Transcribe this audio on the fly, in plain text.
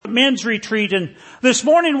men's retreat, and this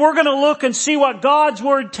morning we're going to look and see what God's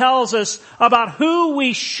Word tells us about who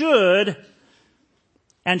we should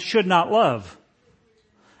and should not love.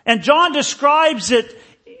 And John describes it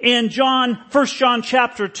in 1 John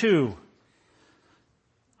chapter 2.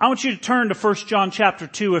 I want you to turn to 1 John chapter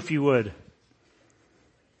 2 if you would.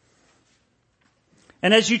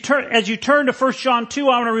 And as you turn to 1 John 2,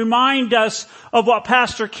 I want to remind us of what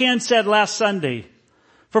Pastor Ken said last Sunday.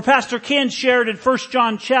 For Pastor Ken shared in 1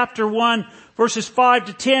 John chapter 1 verses 5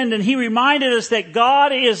 to 10, and he reminded us that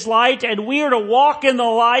God is light and we are to walk in the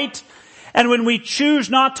light. And when we choose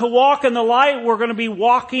not to walk in the light, we're going to be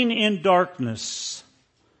walking in darkness.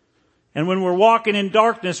 And when we're walking in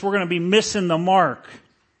darkness, we're going to be missing the mark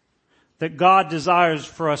that God desires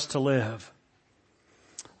for us to live.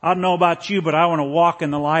 I don't know about you, but I want to walk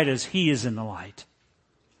in the light as He is in the light.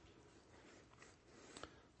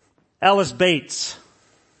 Ellis Bates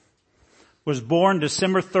was born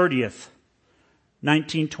December 30th,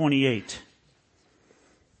 1928.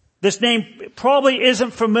 This name probably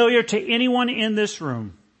isn't familiar to anyone in this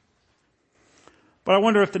room. But I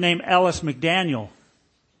wonder if the name Ellis McDaniel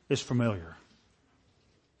is familiar.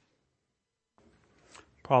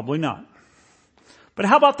 Probably not. But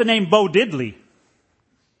how about the name Bo Diddley?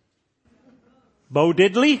 Bo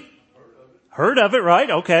Diddley? Heard of it, right?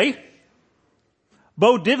 Okay.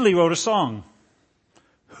 Bo Diddley wrote a song.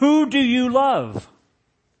 Who Do You Love?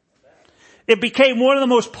 It became one of the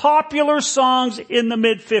most popular songs in the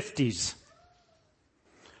mid-50s.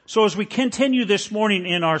 So as we continue this morning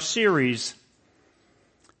in our series,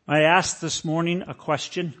 I asked this morning a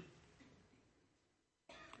question.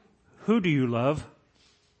 Who do you love?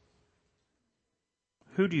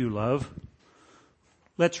 Who do you love?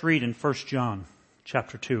 Let's read in 1 John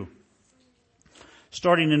chapter 2,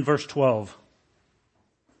 starting in verse 12.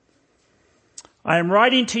 I am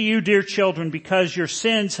writing to you, dear children, because your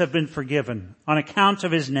sins have been forgiven on account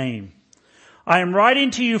of His name. I am writing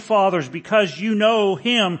to you, fathers, because you know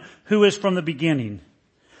Him who is from the beginning.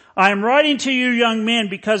 I am writing to you, young men,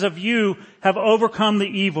 because of you have overcome the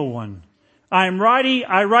evil one. I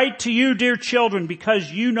write to you, dear children,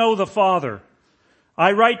 because you know the Father.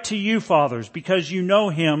 I write to you, fathers, because you know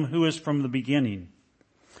Him who is from the beginning.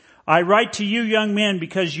 I write to you, young men,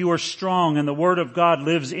 because you are strong and the Word of God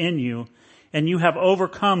lives in you, and you have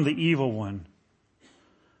overcome the evil one.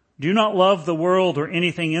 Do not love the world or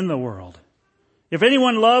anything in the world. If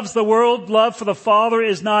anyone loves the world, love for the Father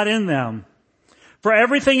is not in them. For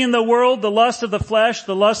everything in the world, the lust of the flesh,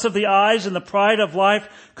 the lust of the eyes, and the pride of life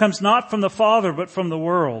comes not from the Father, but from the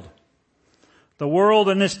world. The world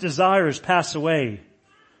and its desires pass away,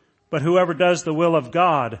 but whoever does the will of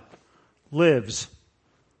God lives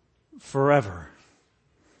forever.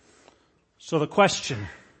 So the question,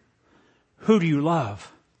 who do you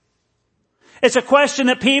love? It's a question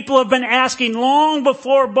that people have been asking long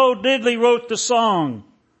before Bo Diddley wrote the song.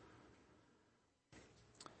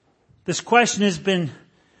 This question has been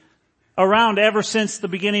around ever since the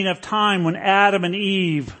beginning of time when Adam and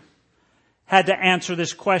Eve had to answer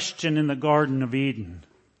this question in the Garden of Eden.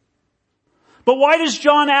 But why does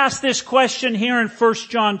John ask this question here in 1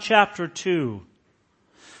 John chapter 2?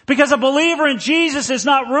 Because a believer in Jesus is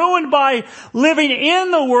not ruined by living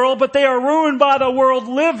in the world, but they are ruined by the world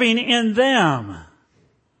living in them.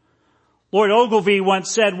 Lloyd Ogilvie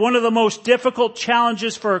once said, one of the most difficult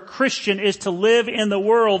challenges for a Christian is to live in the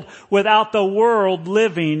world without the world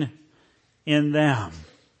living in them.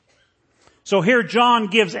 So here John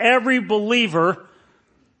gives every believer,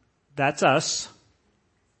 that's us,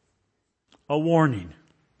 a warning.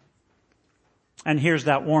 And here's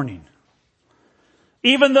that warning.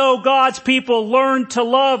 Even though God's people learn to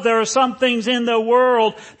love, there are some things in the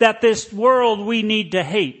world that this world we need to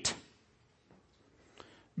hate.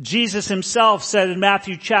 Jesus Himself said in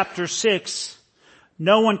Matthew chapter 6,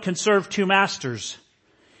 no one can serve two masters.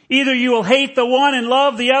 Either you will hate the one and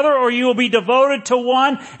love the other, or you will be devoted to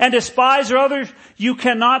one and despise the other. You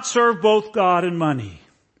cannot serve both God and money.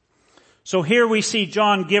 So here we see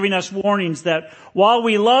John giving us warnings that while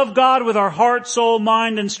we love God with our heart, soul,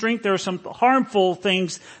 mind, and strength, there are some harmful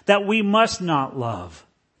things that we must not love.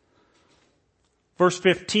 Verse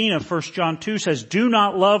 15 of 1 John 2 says, do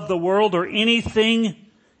not love the world or anything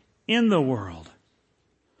in the world.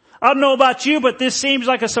 I don't know about you, but this seems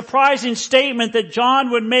like a surprising statement that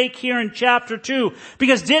John would make here in chapter 2.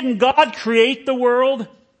 Because didn't God create the world?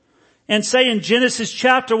 And say in Genesis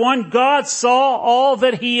chapter 1, God saw all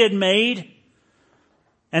that He had made,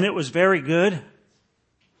 and it was very good.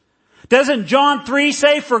 Doesn't John 3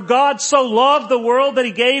 say, for God so loved the world that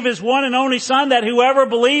He gave His one and only Son, that whoever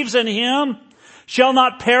believes in Him shall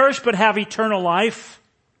not perish but have eternal life?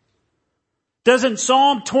 Doesn't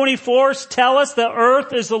Psalm 24 tell us the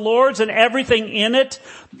earth is the Lord's and everything in it,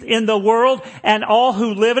 in the world, and all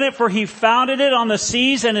who live in it? For he founded it on the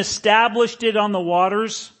seas and established it on the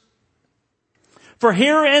waters. For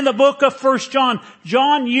here in the book of 1 John,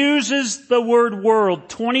 John uses the word world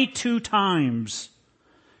 22 times.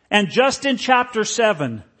 And just in chapter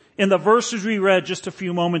 7, in the verses we read just a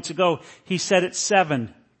few moments ago, he said it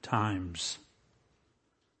 7 times.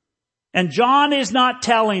 And John is not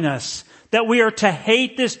telling us that we are to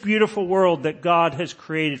hate this beautiful world that God has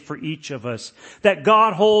created for each of us, that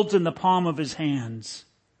God holds in the palm of his hands.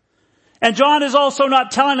 And John is also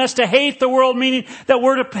not telling us to hate the world, meaning that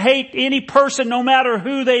we're to hate any person no matter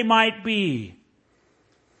who they might be.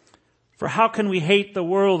 For how can we hate the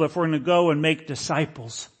world if we're going to go and make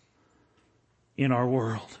disciples in our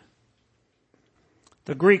world?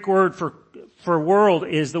 The Greek word for world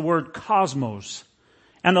is the word cosmos.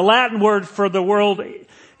 And the Latin word for the world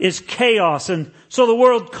is chaos. And so the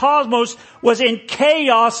word cosmos was in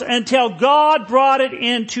chaos until God brought it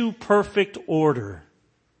into perfect order.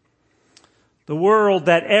 The world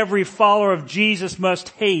that every follower of Jesus must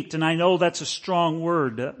hate, and I know that's a strong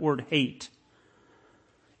word, that word hate,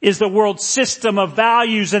 is the world system of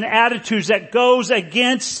values and attitudes that goes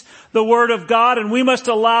against the Word of God, and we must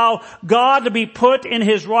allow God to be put in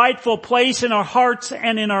His rightful place in our hearts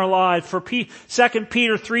and in our lives. For 2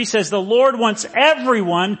 Peter 3 says, the Lord wants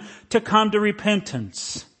everyone to come to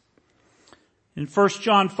repentance. In 1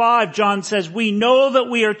 John 5, John says, we know that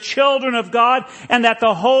we are children of God and that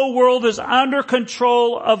the whole world is under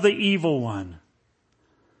control of the evil one.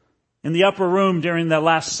 In the upper room during the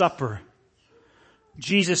Last Supper,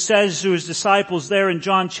 Jesus says to His disciples there in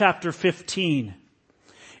John chapter 15,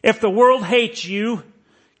 if the world hates you,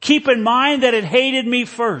 keep in mind that it hated me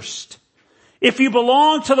first. If you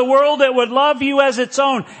belong to the world, it would love you as its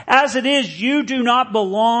own. As it is, you do not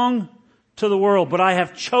belong to the world, but I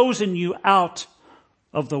have chosen you out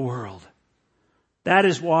of the world. That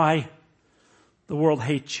is why the world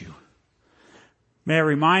hates you. May I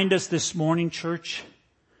remind us this morning, church,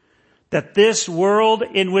 that this world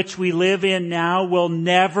in which we live in now will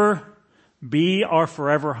never be our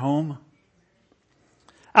forever home.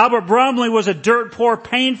 Albert Brumley was a dirt poor,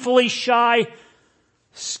 painfully shy,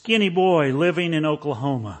 skinny boy living in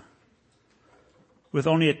Oklahoma with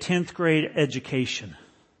only a 10th grade education.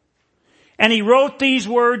 And he wrote these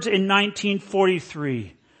words in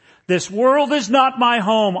 1943. This world is not my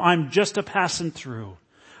home. I'm just a passing through.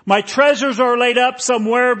 My treasures are laid up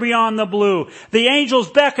somewhere beyond the blue. The angels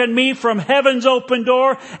beckon me from heaven's open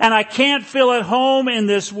door, and I can't feel at home in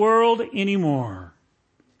this world anymore.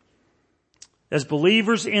 As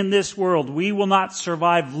believers in this world, we will not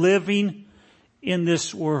survive living in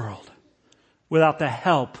this world without the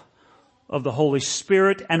help of the Holy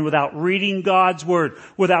Spirit and without reading God's Word,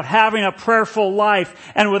 without having a prayerful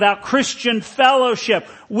life, and without Christian fellowship.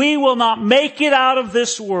 We will not make it out of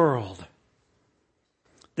this world.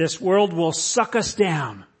 This world will suck us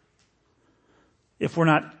down if we're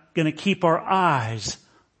not going to keep our eyes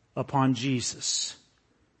upon Jesus.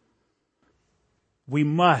 We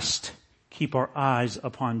must keep our eyes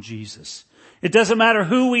upon Jesus. It doesn't matter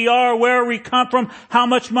who we are, where we come from, how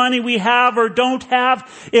much money we have or don't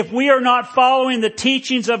have. If we are not following the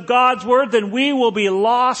teachings of God's Word, then we will be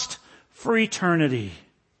lost for eternity.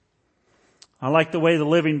 I like the way the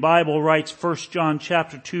Living Bible writes 1 John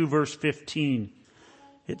chapter 2 verse 15.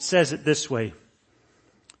 It says it this way.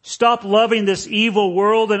 Stop loving this evil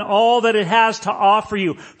world and all that it has to offer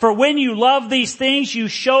you. For when you love these things, you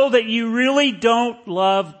show that you really don't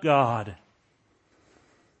love God.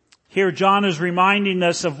 Here John is reminding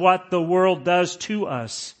us of what the world does to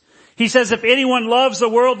us. He says, if anyone loves the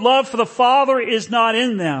world, love for the Father is not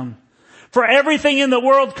in them. For everything in the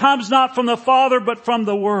world comes not from the Father, but from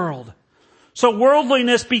the world. So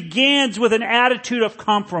worldliness begins with an attitude of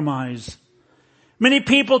compromise. Many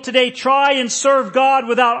people today try and serve God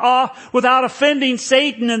without offending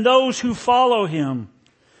Satan and those who follow him.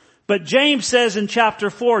 But James says in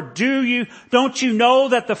chapter 4, don't you know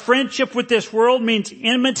that the friendship with this world means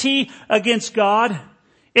enmity against God?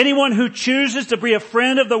 Anyone who chooses to be a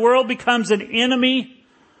friend of the world becomes an enemy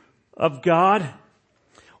of God.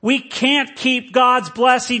 We can't keep God's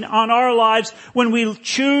blessing on our lives when we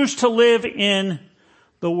choose to live in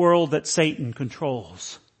the world that Satan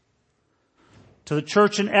controls. To the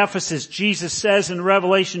church in Ephesus, Jesus says in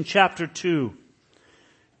Revelation chapter 2,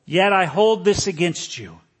 yet I hold this against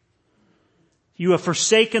you. You have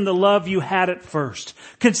forsaken the love you had at first.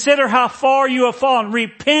 Consider how far you have fallen.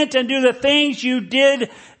 Repent and do the things you did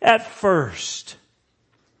at first.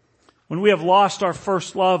 When we have lost our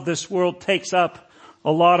first love, this world takes up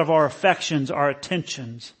a lot of our affections, our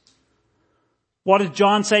attentions. What did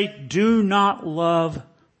John say? Do not love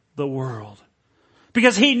the world.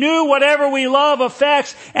 Because he knew whatever we love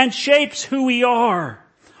affects and shapes who we are.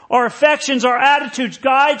 Our affections, our attitudes,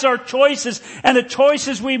 guides our choices, and the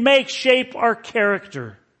choices we make shape our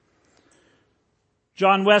character.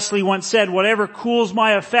 John Wesley once said, whatever cools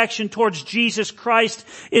my affection towards Jesus Christ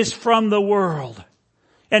is from the world.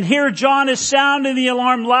 And here John is sounding the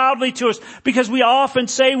alarm loudly to us because we often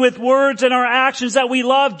say with words and our actions that we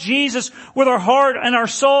love Jesus with our heart and our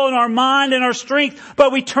soul and our mind and our strength,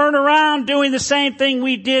 but we turn around doing the same thing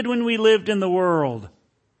we did when we lived in the world.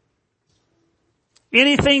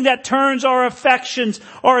 Anything that turns our affections,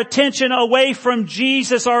 our attention away from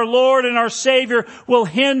Jesus, our Lord and our Savior, will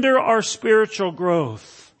hinder our spiritual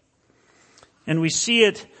growth. And we see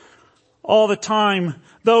it all the time.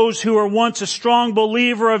 Those who were once a strong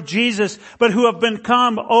believer of Jesus, but who have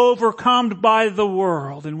become overcome by the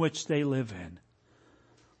world in which they live in.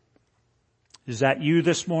 Is that you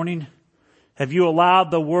this morning? Have you allowed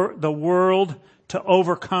the world to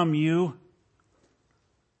overcome you?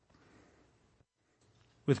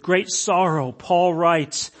 With great sorrow, Paul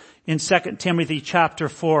writes in 2 Timothy chapter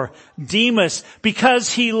 4, Demas,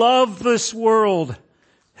 because he loved this world,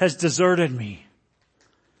 has deserted me.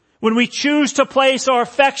 When we choose to place our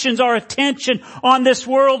affections, our attention on this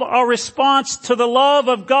world, our response to the love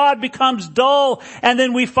of God becomes dull, and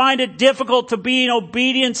then we find it difficult to be in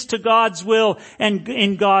obedience to God's will and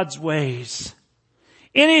in God's ways.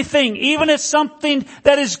 Anything, even if something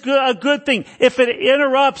that is a good thing, if it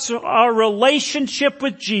interrupts our relationship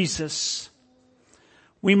with Jesus,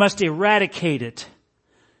 we must eradicate it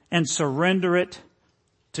and surrender it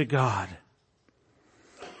to God.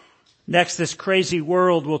 Next, this crazy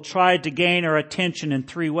world will try to gain our attention in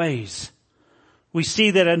three ways. We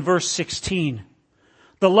see that in verse 16.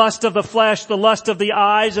 The lust of the flesh, the lust of the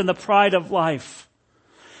eyes, and the pride of life.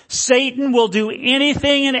 Satan will do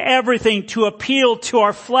anything and everything to appeal to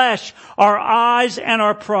our flesh, our eyes, and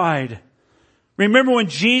our pride. Remember when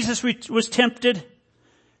Jesus was tempted?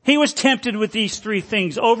 He was tempted with these three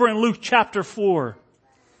things over in Luke chapter 4.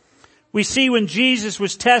 We see when Jesus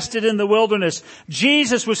was tested in the wilderness,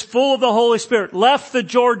 Jesus was full of the Holy Spirit, left the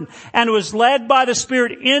Jordan, and was led by the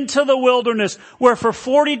Spirit into the wilderness, where for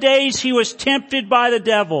 40 days he was tempted by the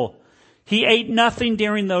devil. He ate nothing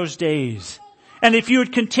during those days. And if you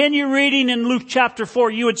would continue reading in Luke chapter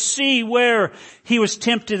 4, you would see where he was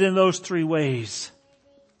tempted in those three ways.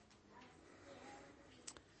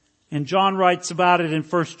 And John writes about it in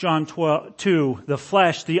 1 John 2, the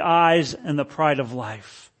flesh, the eyes, and the pride of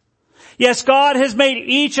life. Yes, God has made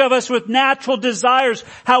each of us with natural desires.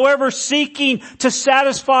 However, seeking to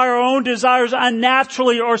satisfy our own desires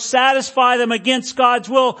unnaturally or satisfy them against God's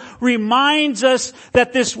will reminds us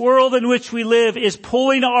that this world in which we live is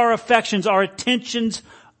pulling our affections, our attentions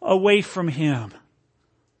away from Him.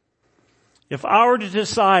 If I were to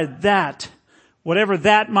decide that, whatever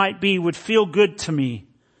that might be, would feel good to me,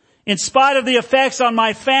 in spite of the effects on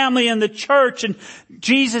my family and the church and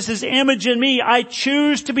Jesus' image in me, I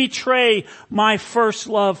choose to betray my first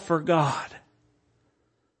love for God.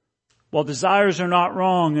 Well, desires are not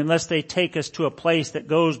wrong unless they take us to a place that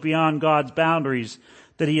goes beyond God's boundaries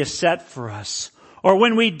that He has set for us. Or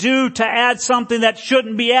when we do to add something that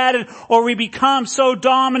shouldn't be added, or we become so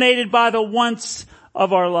dominated by the wants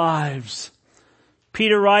of our lives.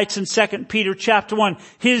 Peter writes in 2 Peter chapter 1,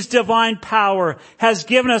 His divine power has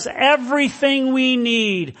given us everything we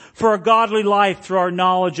need for a godly life through our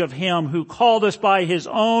knowledge of Him who called us by His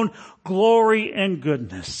own glory and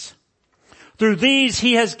goodness. Through these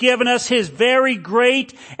He has given us His very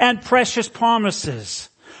great and precious promises,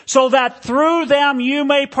 so that through them you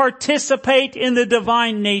may participate in the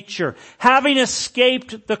divine nature, having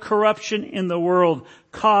escaped the corruption in the world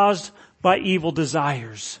caused by evil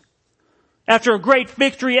desires. After a great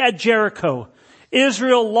victory at Jericho,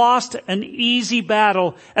 Israel lost an easy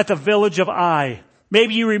battle at the village of Ai.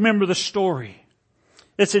 Maybe you remember the story.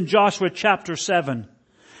 It's in Joshua chapter 7.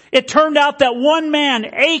 It turned out that one man,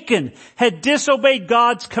 Achan, had disobeyed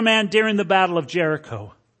God's command during the battle of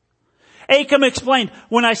Jericho. Achan explained,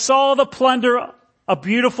 when I saw the plunder, a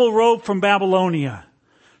beautiful robe from Babylonia,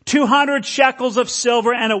 200 shekels of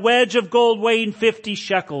silver and a wedge of gold weighing 50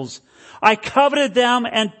 shekels, I coveted them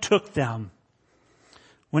and took them.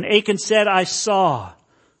 When Achan said, I saw,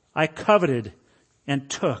 I coveted and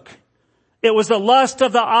took. It was the lust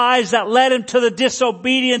of the eyes that led him to the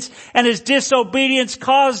disobedience, and his disobedience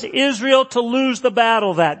caused Israel to lose the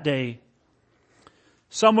battle that day.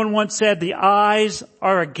 Someone once said the eyes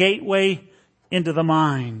are a gateway into the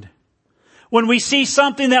mind. When we see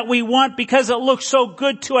something that we want because it looks so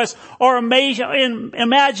good to us, our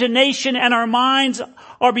imagination and our minds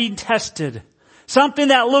are being tested. Something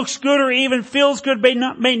that looks good or even feels good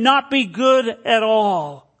may not be good at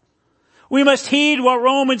all. We must heed what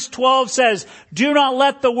Romans 12 says. Do not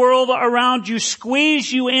let the world around you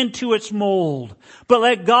squeeze you into its mold, but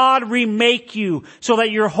let God remake you so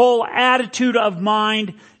that your whole attitude of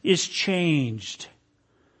mind is changed.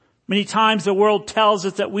 Many times the world tells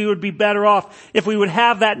us that we would be better off if we would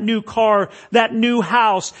have that new car, that new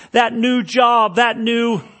house, that new job,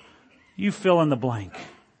 you fill in the blank.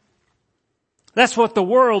 That's what the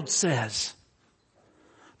world says.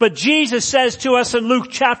 But Jesus says to us in Luke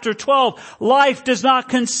chapter 12, life does not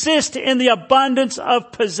consist in the abundance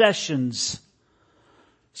of possessions.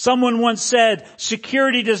 Someone once said,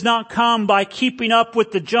 security does not come by keeping up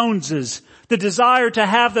with the Joneses, the desire to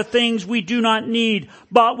have the things we do not need,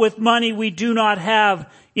 bought with money we do not have,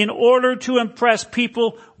 in order to impress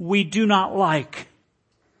people we do not like.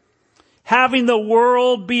 Having the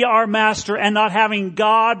world be our master and not having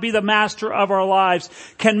God be the master of our lives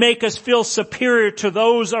can make us feel superior to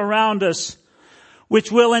those around us, which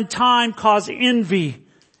will in time cause envy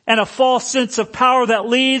and a false sense of power that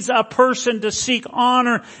leads a person to seek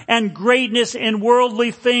honor and greatness in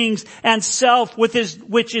worldly things and self, which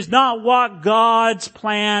is not what God's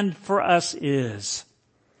plan for us is.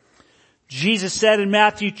 Jesus said in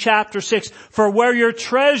Matthew chapter 6, for where your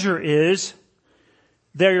treasure is,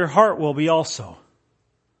 there your heart will be also.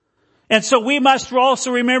 And so we must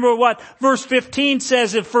also remember what verse 15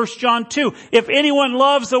 says in 1 John 2. If anyone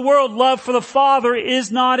loves the world, love for the Father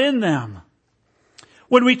is not in them.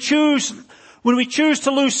 When we choose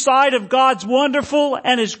to lose sight of God's wonderful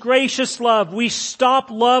and His gracious love, we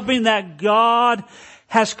stop loving that God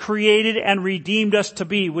has created and redeemed us to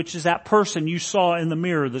be, which is that person you saw in the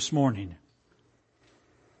mirror this morning.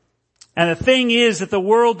 And the thing is that the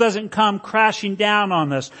world doesn't come crashing down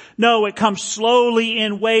on us. No, it comes slowly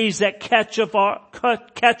in ways that catch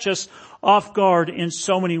us off guard in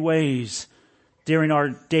so many ways during our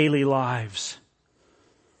daily lives.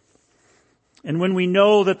 And when we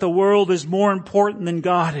know that the world is more important than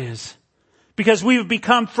God is, because we've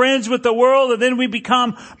become friends with the world, and then we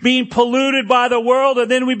become being polluted by the world,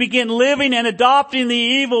 and then we begin living and adopting the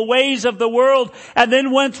evil ways of the world, and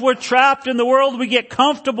then once we're trapped in the world, we get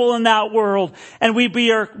comfortable in that world, and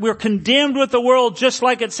we're condemned with the world, just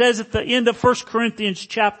like it says at the end of 1 Corinthians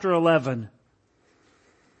chapter 11.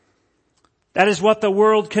 That is what the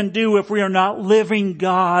world can do if we are not living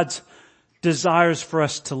God's desires for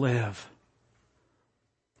us to live.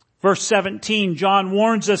 Verse 17, John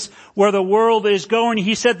warns us where the world is going.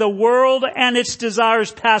 He said, the world and its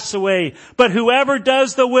desires pass away, but whoever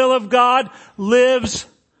does the will of God lives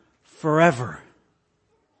forever.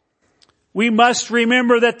 We must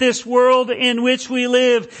remember that this world in which we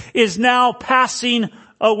live is now passing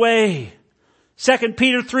away. 2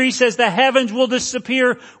 Peter 3 says the heavens will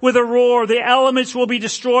disappear with a roar, the elements will be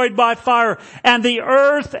destroyed by fire, and the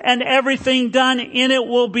earth and everything done in it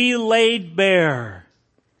will be laid bare.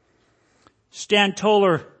 Stan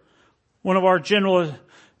Toller, one of our general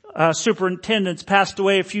superintendents, passed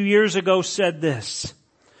away a few years ago, said this: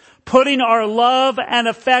 putting our love and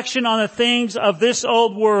affection on the things of this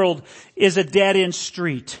old world is a dead-end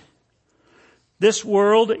street. This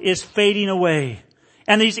world is fading away,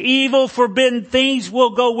 and these evil, forbidden things will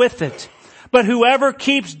go with it. But whoever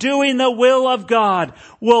keeps doing the will of God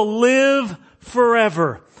will live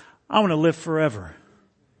forever. I want to live forever.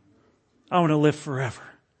 I want to live forever.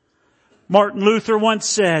 Martin Luther once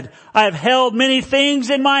said, I have held many things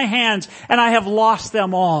in my hands and I have lost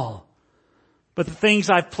them all. But the things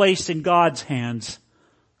I've placed in God's hands,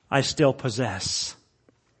 I still possess.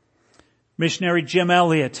 Missionary Jim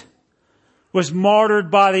Elliot was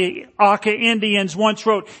martyred by the Auca Indians, once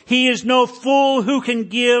wrote, he is no fool who can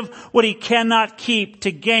give what he cannot keep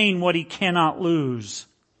to gain what he cannot lose.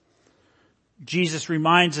 Jesus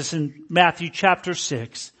reminds us in Matthew chapter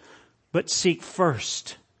 6, but seek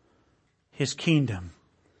first His kingdom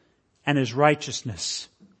and His righteousness,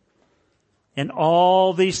 and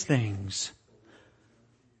all these things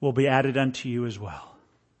will be added unto you as well.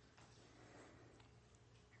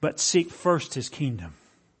 But seek first His kingdom.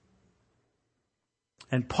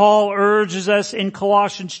 And Paul urges us in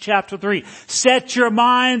Colossians chapter 3, set your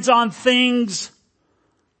minds on things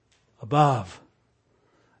above,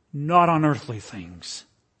 not on earthly things.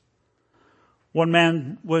 One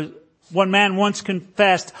man once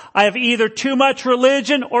confessed, I have either too much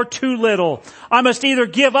religion or too little. I must either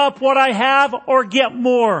give up what I have or get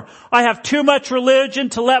more. I have too much religion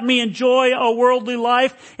to let me enjoy a worldly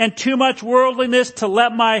life, and too much worldliness to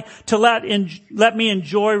let me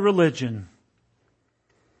enjoy religion.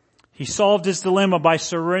 He solved his dilemma by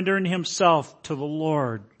surrendering himself to the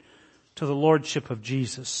Lord, to the lordship of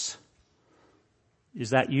Jesus.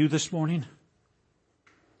 Is that you this morning?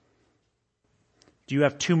 Do you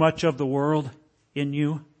have too much of the world in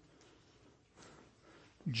you?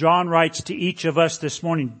 John writes to each of us this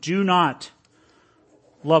morning, do not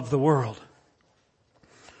love the world.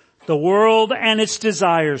 The world and its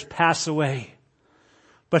desires pass away,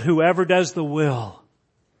 but whoever does the will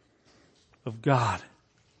of God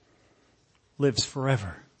lives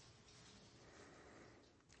forever.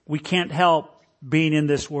 We can't help being in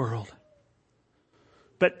this world,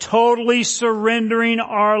 but totally surrendering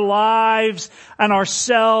our lives and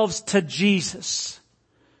ourselves to Jesus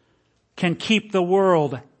can keep the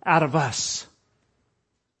world out of us.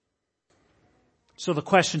 So the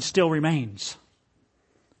question still remains,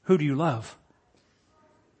 who do you love?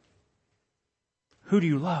 Who do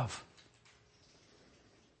you love?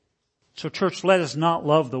 So church, let us not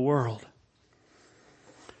love the world.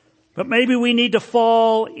 But maybe we need to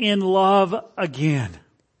fall in love again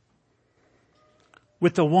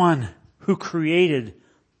with the one who created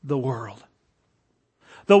the world.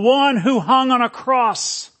 The one who hung on a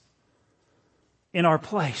cross in our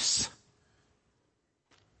place.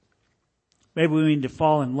 Maybe we need to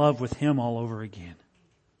fall in love with Him all over again.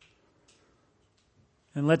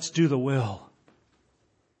 And let's do the will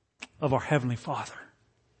of our Heavenly Father.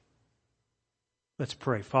 Let's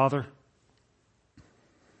pray. Father,